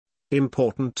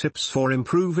Important tips for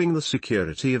improving the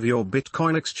security of your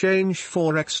Bitcoin exchange.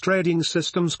 Forex trading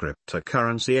systems.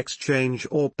 Cryptocurrency exchange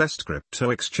or best crypto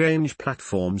exchange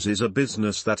platforms is a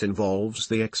business that involves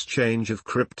the exchange of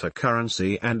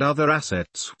cryptocurrency and other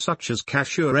assets such as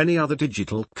cash or any other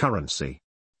digital currency.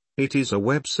 It is a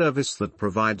web service that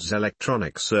provides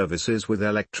electronic services with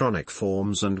electronic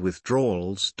forms and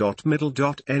withdrawals.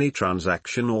 Any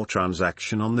transaction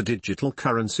on the digital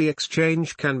currency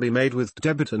exchange can be made with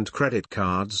debit and credit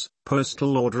cards,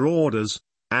 postal order orders,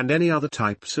 and any other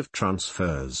types of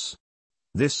transfers.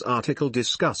 This article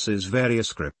discusses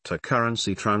various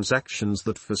cryptocurrency transactions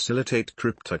that facilitate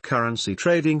cryptocurrency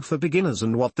trading for beginners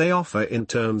and what they offer in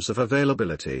terms of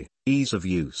availability, ease of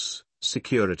use,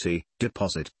 security,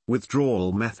 deposit,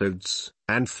 withdrawal methods,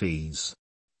 and fees.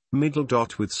 With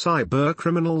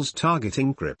cybercriminals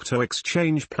targeting crypto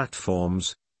exchange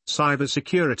platforms,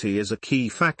 cybersecurity is a key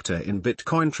factor in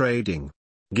Bitcoin trading.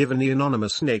 Given the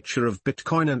anonymous nature of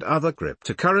Bitcoin and other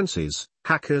cryptocurrencies,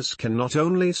 hackers can not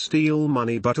only steal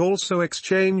money but also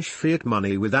exchange fiat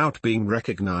money without being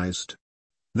recognized.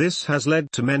 This has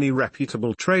led to many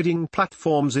reputable trading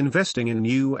platforms investing in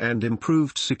new and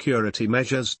improved security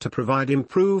measures to provide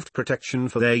improved protection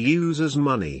for their users'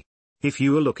 money. If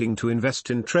you are looking to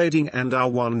invest in trading and are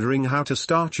wondering how to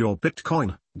start your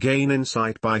Bitcoin, gain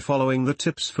insight by following the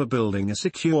tips for building a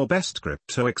secure best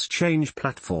crypto exchange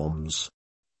platforms.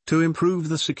 To improve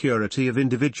the security of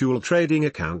individual trading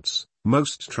accounts,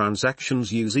 most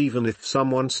transactions use even if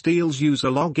someone steals user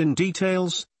login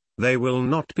details, they will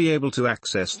not be able to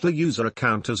access the user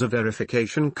account as a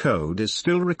verification code is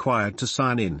still required to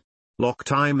sign in. Lock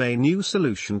time. A new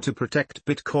solution to protect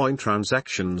Bitcoin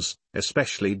transactions,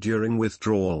 especially during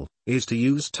withdrawal, is to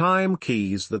use time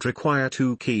keys that require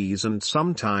 2 keys and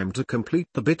some time to complete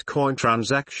the Bitcoin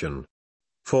transaction.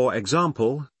 For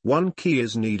example, 1 key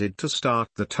is needed to start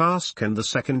the task and the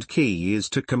second key is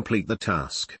to complete the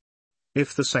task.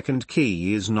 If the second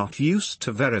key is not used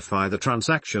to verify the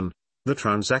transaction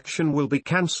will be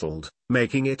cancelled,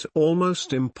 making it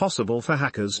almost impossible for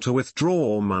hackers to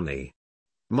withdraw money.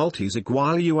 Multisig.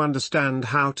 While you understand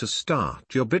how to start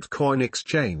your Bitcoin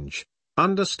exchange,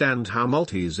 understand how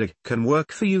multisig can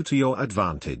work for you to your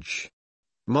advantage.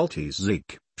 Multisig,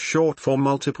 short for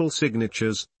multiple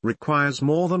signatures, requires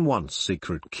more than one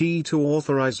secret key to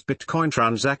authorize Bitcoin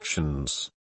transactions.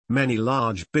 Many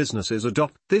large businesses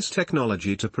adopt this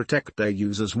technology to protect their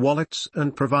users' wallets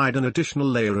and provide an additional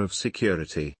layer of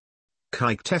security.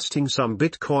 Kike testing. Some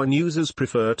Bitcoin users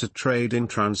prefer to trade in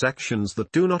transactions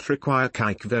that do not require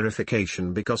Kike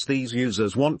verification because these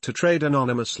users want to trade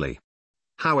anonymously.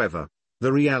 However,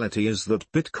 the reality is that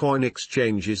Bitcoin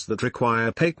exchanges that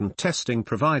require patent testing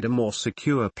provide a more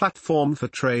secure platform for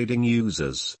trading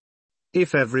users.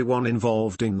 If everyone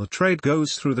involved in the trade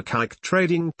goes through the Kike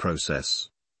trading process,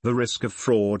 the risk of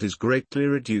fraud is greatly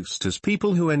reduced as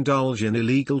people who indulge in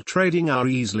illegal trading are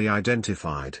easily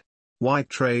identified. Why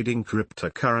trading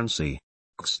cryptocurrency?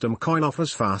 XTem Coin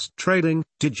offers fast trading,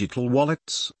 digital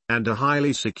wallets, and a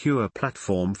highly secure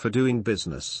platform for doing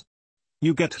business.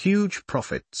 You get huge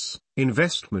profits,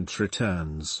 investment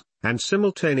returns, and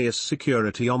simultaneous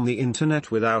security on the internet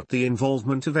without the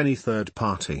involvement of any third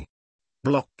party.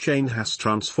 Blockchain has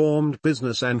transformed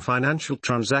business and financial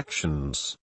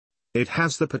transactions. It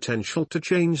has the potential to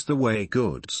change the way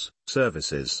goods,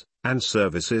 services, and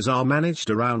services are managed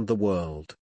around the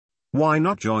world. Why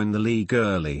not join the league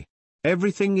early?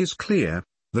 Everything is clear.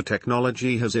 The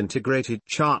technology has integrated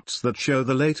charts that show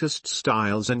the latest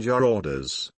styles and your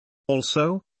orders.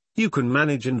 Also, you can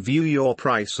manage and view your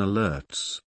price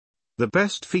alerts. The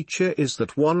best feature is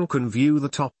that one can view the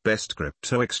top best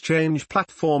crypto exchange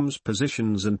platforms'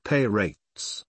 positions and pay rates.